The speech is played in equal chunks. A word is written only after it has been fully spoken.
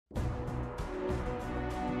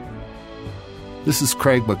This is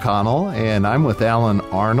Craig McConnell, and I'm with Alan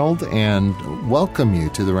Arnold, and welcome you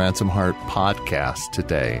to the Ransom Heart podcast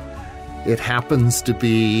today. It happens to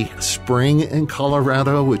be spring in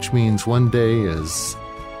Colorado, which means one day is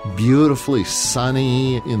beautifully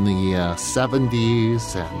sunny in the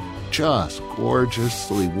 70s and just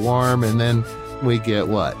gorgeously warm, and then we get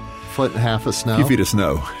what? Foot and a half of snow? A few feet of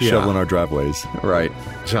snow Yeah. shoveling our driveways. Right.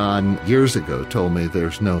 John, years ago, told me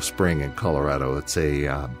there's no spring in Colorado. It's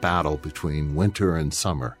a battle between winter and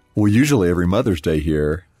summer. Well, usually every Mother's Day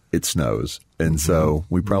here, it snows. And so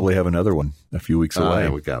we probably have another one a few weeks away.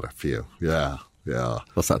 Yeah, we got a few. Yeah.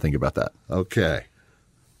 Let's not think about that. Okay.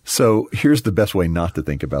 So here's the best way not to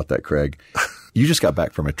think about that, Craig. You just got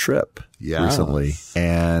back from a trip recently,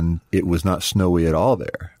 and it was not snowy at all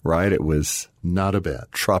there, right? It was Not a bit.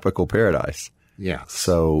 tropical paradise. Yeah.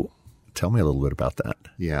 So tell me a little bit about that.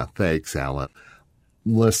 Yeah, thanks, Alan.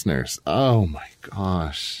 Listeners, oh my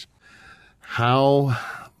gosh, how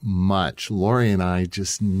much Lori and I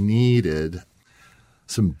just needed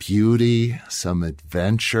some beauty, some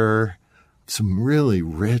adventure, some really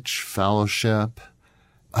rich fellowship,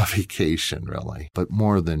 a vacation, really, but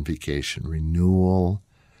more than vacation, renewal,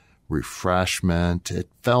 refreshment. It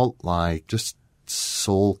felt like just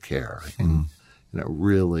soul care in a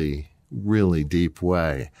really, really deep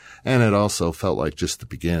way. And it also felt like just the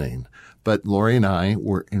beginning. But Lori and I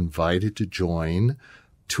were invited to join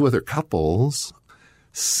two other couples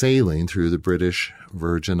sailing through the British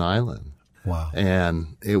Virgin Islands. Wow.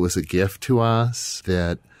 And it was a gift to us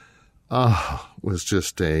that was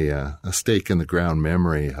just a stake in the ground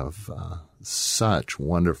memory of such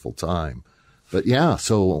wonderful time. But yeah,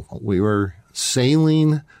 so we were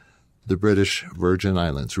sailing the British Virgin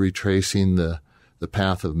Islands, retracing the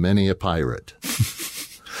path of many a pirate.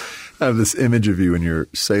 I have this image of you in your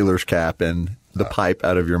sailor's cap and the pipe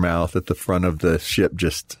out of your mouth at the front of the ship,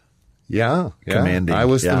 just commanding. I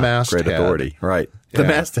was the masthead. Great authority. Right. The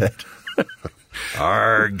masthead.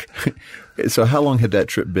 Arg. So how long had that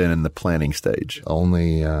trip been in the planning stage?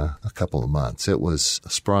 Only a couple of months. It was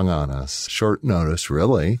sprung on us, short notice,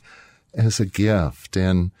 really, as a gift.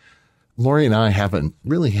 And Lori and I haven't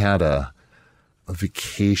really had a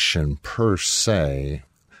vacation per se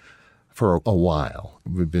for a while.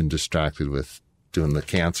 We've been distracted with doing the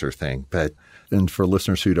cancer thing. And for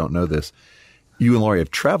listeners who don't know this, you and Lori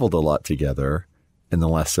have traveled a lot together in the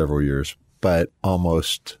last several years, but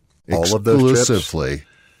almost all of those trips exclusively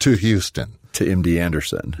to Houston. to MD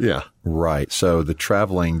Anderson. Yeah. Right. So the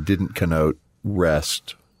traveling didn't connote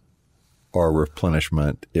rest or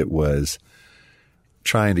replenishment. It was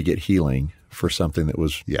trying to get healing for something that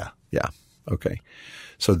was. Yeah. Okay.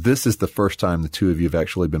 So this is the first time the two of you have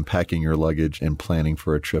actually been packing your luggage and planning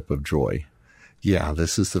for a trip of joy. Yeah,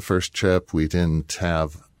 this is the first trip. We didn't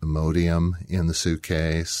have Imodium in the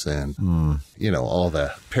suitcase and, all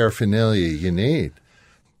the paraphernalia you need.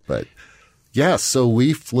 But, yeah, so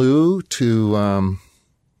we flew to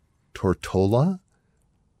Tortola,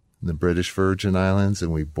 in the British Virgin Islands,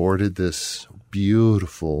 and we boarded this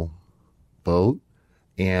beautiful boat.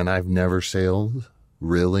 And I've never sailed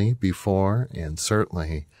really before, and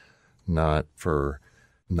certainly not for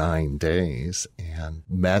 9 days, and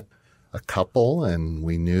met a couple, and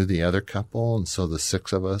we knew the other couple, and so the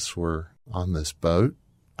six of us were on this boat.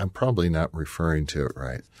 I'm probably not referring to it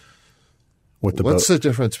right. What's the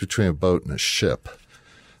difference between a boat and a ship?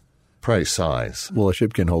 Probably size. Well, a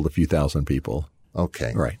ship can hold a few thousand people.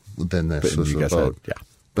 Okay. Right. Then this was a guys boat.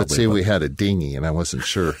 But see, we we had a dinghy, and I wasn't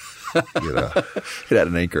sure. It had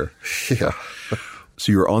an anchor. Yeah.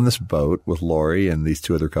 So you were on this boat with Lori and these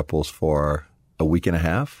two other couples for a week and a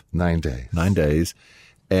half? 9 days. 9 days.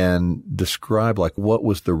 And describe, what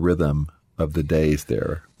was the rhythm of the days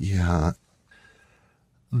there? Yeah.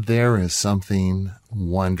 There is something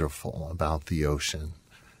wonderful about the ocean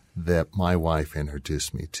that my wife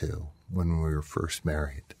introduced me to when we were first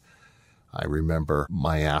married. I remember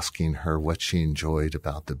my asking her what she enjoyed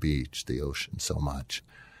about the beach, the ocean, so much.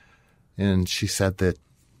 And she said that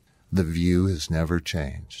the view has never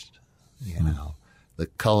changed. The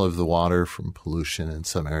color of the water from pollution in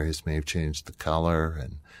some areas may have changed the color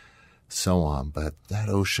and so on, but that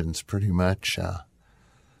ocean's pretty much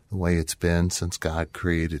the way it's been since God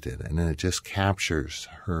created it, and it just captures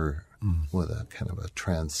her with a kind of a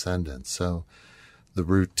transcendence. So the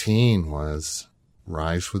routine was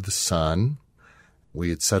rise with the sun. We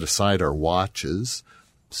had set aside our watches,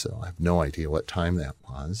 so I have no idea what time that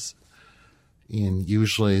was. And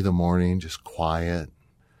usually the morning, just quiet,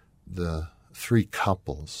 the three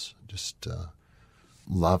couples just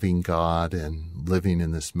loving God and living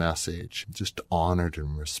in this message, just honored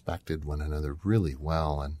and respected one another really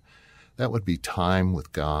well. And that would be time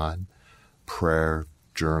with God, prayer,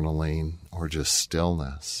 journaling, or just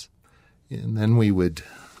stillness. And then we would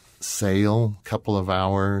sail a couple of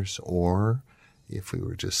hours, or if we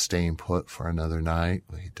were just staying put for another night,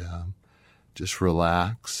 we'd just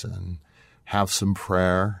relax and have some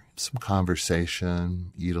prayer, some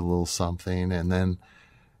conversation, eat a little something, and then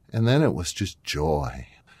it was just joy.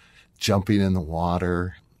 Jumping in the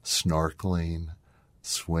water, snorkeling,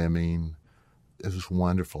 swimming. It was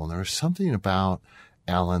wonderful. And there was something about,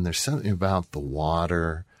 Alan, there's something about the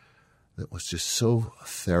water that was just so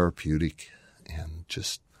therapeutic and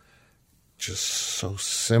just so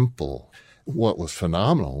simple. What was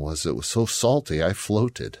phenomenal was it was so salty, I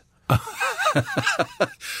floated.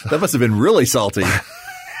 That must have been really salty.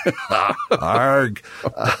 Arg.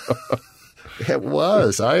 It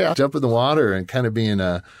was. I jump in the water and kind of be in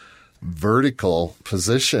a vertical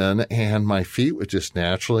position, and my feet would just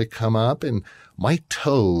naturally come up, and my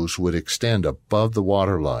toes would extend above the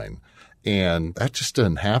waterline. And that just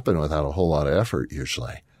doesn't happen without a whole lot of effort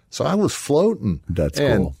usually. So I was floating. That's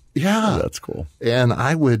cool. Yeah. That's cool. And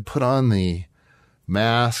I would put on the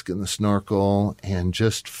mask and the snorkel and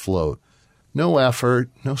just float. No effort,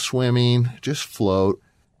 no swimming, just float.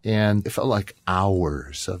 And it felt like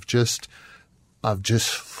hours of just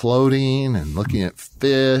floating and looking at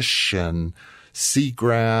fish and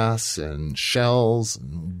seagrass and shells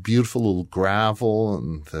and beautiful little gravel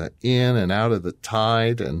and the in and out of the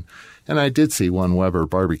tide. And I did see one Weber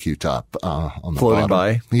barbecue top on the floating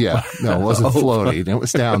bottom. by? Yeah. No, it wasn't floating. It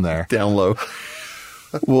was down there. Down low.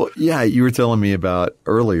 Well, yeah, you were telling me about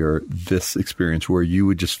earlier this experience where you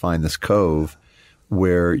would just find this cove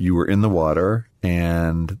where you were in the water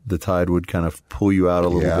and the tide would kind of pull you out a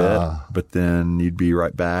little bit, but then you'd be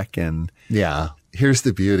right back. And yeah, here's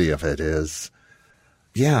the beauty of it is,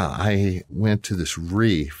 I went to this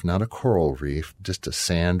reef, not a coral reef, just a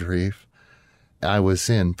sand reef. I was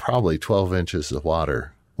in probably 12 inches of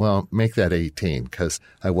water. Well, make that 18 because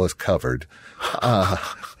I was covered.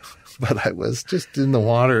 But I was just in the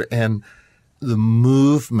water, and the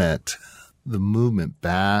movement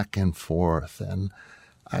back and forth. And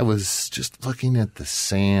I was just looking at the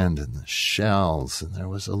sand and the shells, and there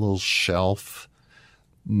was a little shelf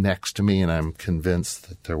next to me, and I'm convinced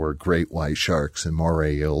that there were great white sharks and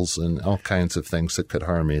moray eels and all kinds of things that could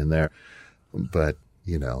harm me in there. But,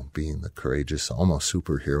 being the courageous, almost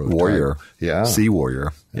superhero warrior. type. Yeah. Sea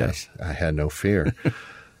warrior. Yes. I had no fear.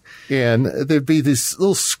 And there'd be this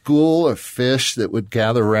little school of fish that would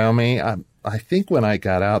gather around me. I think when I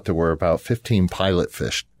got out, there were about 15 pilot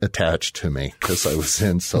fish attached to me because I was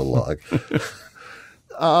in so long.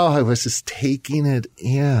 I was just taking it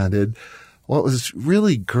in. And what was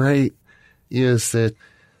really great is that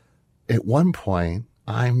at one point,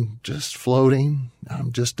 I'm just floating.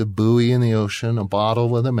 I'm just a buoy in the ocean, a bottle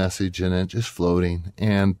with a message in it, just floating.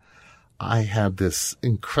 And I had this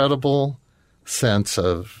incredible sense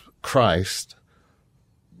of Christ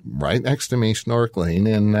right next to me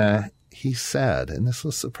snorkeling. And he said, and this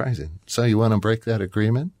was surprising, so you want to break that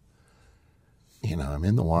agreement? I'm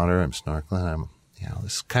in the water, I'm snorkeling,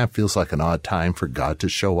 this kind of feels like an odd time for God to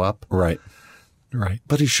show up. Right.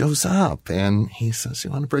 But he shows up and he says,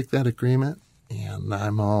 you want to break that agreement? And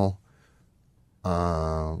I'm all,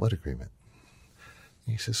 what agreement?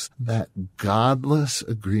 He says, that godless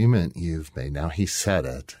agreement you've made. Now, he said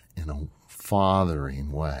it in a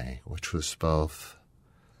fathering way, which was both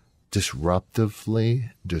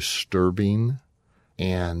disruptively disturbing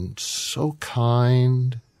and so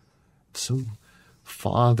kind, so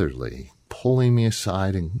fatherly, pulling me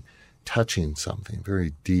aside and touching something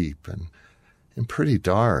very deep and pretty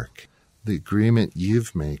dark. The agreement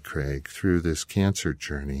you've made, Craig, through this cancer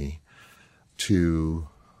journey to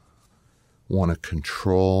want to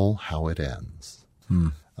control how it ends,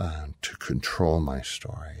 to control my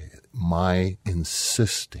story, my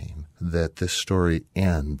insisting that this story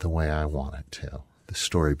end the way I want it to, the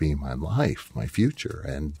story being my life, my future.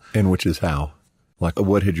 And which is how? Like,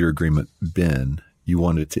 what had your agreement been? You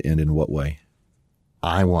wanted it to end in what way?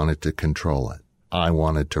 I wanted to control it. I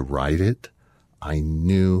wanted to write it. I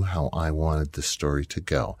knew how I wanted the story to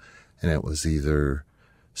go. And it was either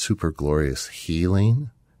super glorious healing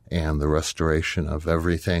and the restoration of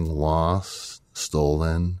everything lost,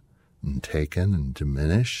 stolen, and taken and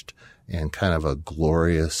diminished, and kind of a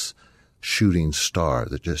glorious shooting star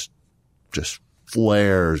that just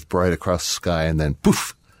flares bright across the sky and then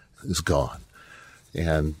poof, is gone.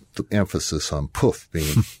 And the emphasis on poof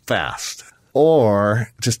being fast. Or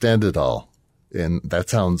just end it all. And that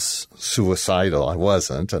sounds suicidal. I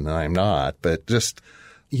wasn't, and I'm not, but just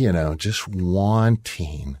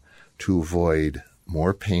wanting to avoid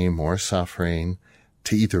more pain, more suffering,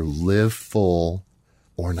 to either live full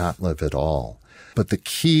or not live at all. But the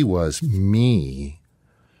key was me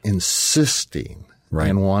insisting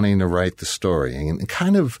and wanting to write the story, and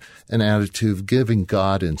kind of an attitude of giving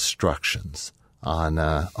God instructions on,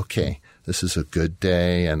 okay, this is a good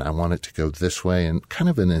day and I want it to go this way, and kind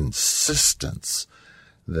of an insistence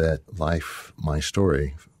that life, my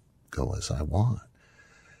story, go as I want.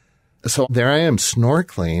 So there I am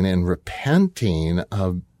snorkeling and repenting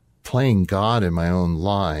of playing God in my own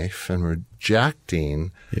life and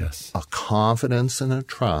rejecting a confidence and a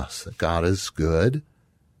trust that God is good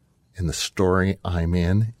and the story I'm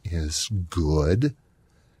in is good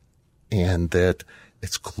and that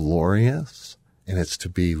it's glorious and it's to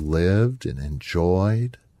be lived and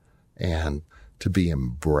enjoyed and to be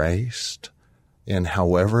embraced. And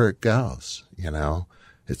however it goes,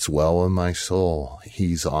 it's well in my soul.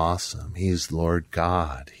 He's awesome. He's Lord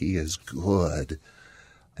God. He is good.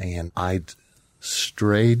 And I'd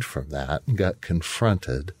strayed from that and got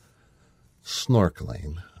confronted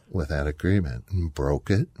snorkeling with that agreement and broke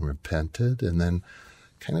it and repented. And then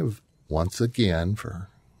kind of once again for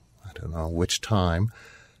I don't know which time,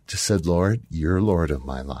 just said, Lord, you're Lord of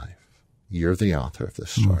my life. You're the author of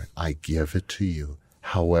this story. I give it to you.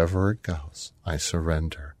 However it goes, I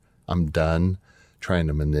surrender. I'm done trying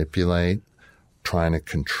to manipulate, trying to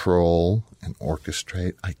control and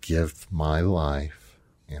orchestrate. I give my life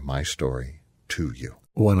and my story to you.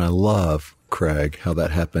 Well, and I love, Craig, how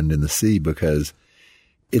that happened in the sea, because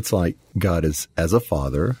it's like God is, as a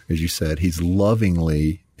father, as you said, he's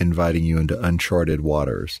lovingly inviting you into uncharted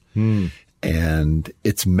waters. And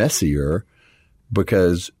it's messier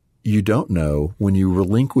because you don't know when you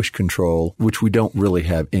relinquish control, which we don't really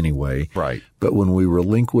have anyway. Right. But when we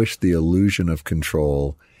relinquish the illusion of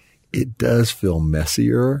control, it does feel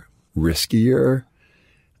messier, riskier,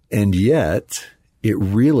 and yet it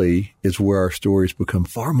really is where our stories become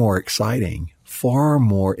far more exciting, far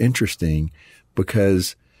more interesting,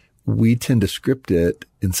 because we tend to script it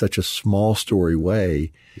in such a small story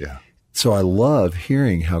way. Yeah. So I love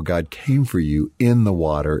hearing how God came for you in the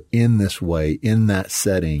water, in this way, in that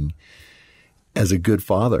setting, as a good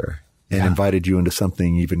father, and invited you into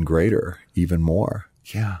something even greater, even more.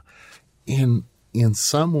 Yeah. In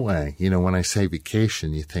some way, when I say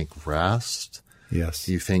vacation, you think rest. Yes.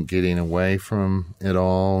 You think getting away from it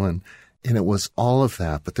all. And it was all of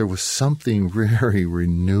that. But there was something very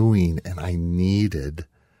renewing, and I needed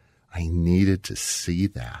to see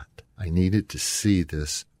that. I needed to see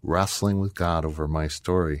this wrestling with God over my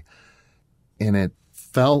story. And it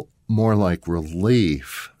felt more like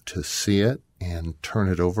relief to see it and turn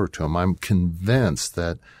it over to him. I'm convinced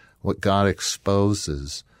that what God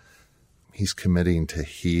exposes, he's committing to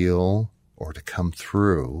heal or to come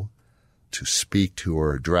through, to speak to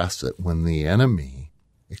or address it. When the enemy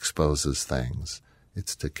exposes things,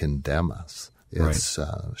 it's to condemn us. It's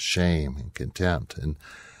shame and contempt. And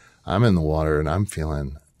I'm in the water and I'm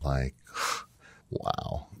feeling like,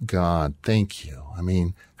 wow, God, thank you. I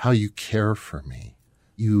mean, how you care for me.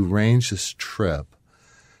 You arrange this trip,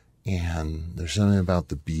 and there's something about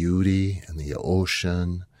the beauty and the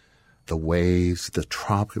ocean, the waves, the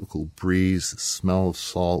tropical breeze, the smell of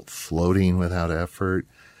salt floating without effort.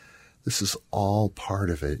 This is all part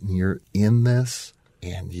of it. And you're in this,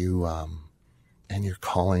 and you're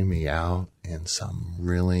calling me out in some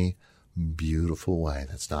really beautiful way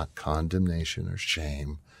that's not condemnation or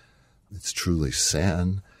shame. It's truly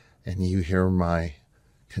sin. And you hear my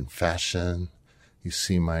confession. You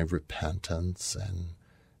see my repentance. And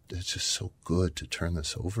it's just so good to turn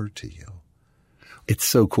this over to you. It's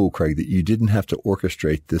so cool, Craig, that you didn't have to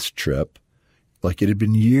orchestrate this trip. Like, it had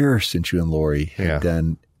been years since you and Lori had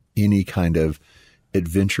done any kind of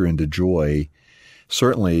adventure into joy,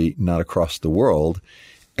 certainly not across the world.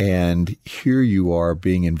 And here you are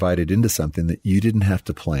being invited into something that you didn't have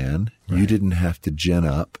to plan. Right. You didn't have to gin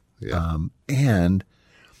up. Yeah. And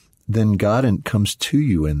then God comes to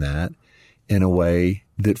you in that in a way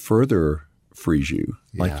that further frees you.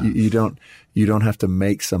 Like you don't have to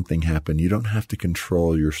make something happen. You don't have to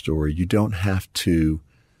control your story. You don't have to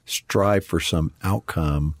strive for some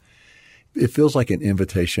outcome. It feels like an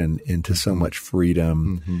invitation into so much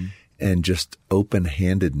freedom and just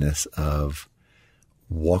open-handedness of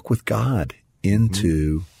walk with God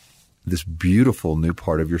into this beautiful new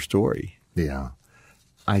part of your story. Yeah.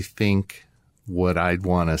 I think what I'd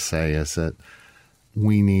want to say is that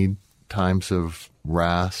we need times of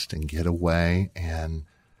rest and get away, and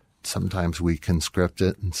sometimes we can script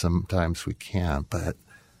it and sometimes we can't. But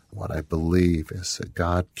what I believe is that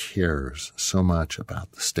God cares so much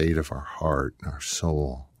about the state of our heart and our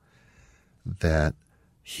soul that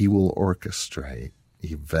he will orchestrate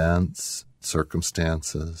events,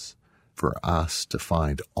 circumstances for us to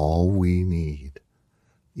find all we need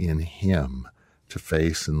in him to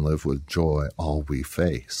face and live with joy all we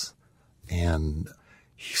face. And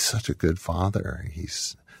he's such a good father.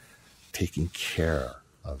 He's taking care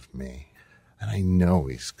of me. And I know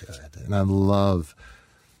he's good. And I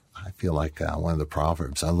feel like one of the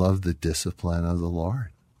Proverbs, I love the discipline of the Lord.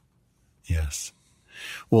 Yes.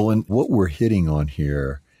 Well, and what we're hitting on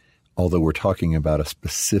here, although we're talking about a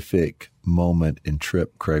specific moment and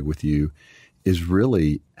trip, Craig, with you, is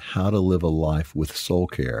really how to live a life with soul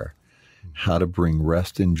care, how to bring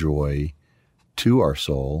rest and joy to our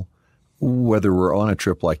soul, whether we're on a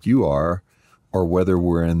trip like you are or whether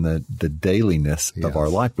we're in the dailiness of our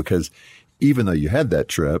life. Because even though you had that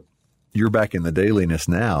trip, you're back in the dailiness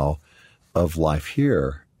now of life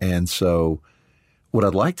here. And so what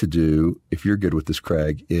I'd like to do, if you're good with this,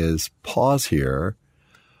 Craig, is pause here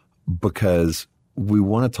because we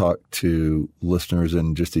want to talk to listeners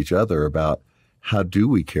and just each other about how do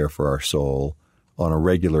we care for our soul on a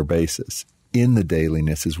regular basis in the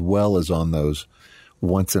dailiness as well as on those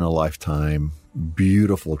once in a lifetime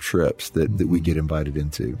beautiful trips that we get invited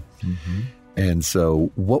into. Mm-hmm. And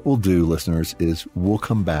so what we'll do, listeners, is we'll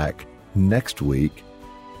come back next week,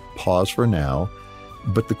 pause for now,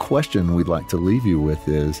 but the question we'd like to leave you with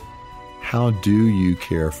is, how do you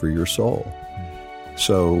care for your soul?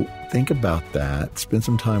 So think about that. Spend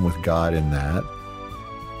some time with God in that.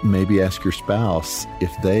 Maybe ask your spouse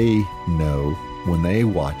if they know when they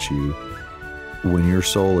watch you, when your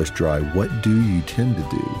soul is dry, what do you tend to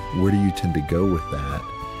do? Where do you tend to go with that?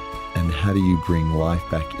 And how do you bring life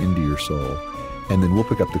back into your soul? And then we'll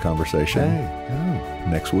pick up the conversation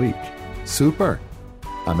next week. Super.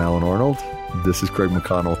 I'm Alan Arnold. This is Craig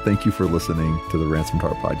McConnell. Thank you for listening to the Ransomed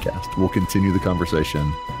Heart Podcast. We'll continue the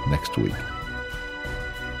conversation next week.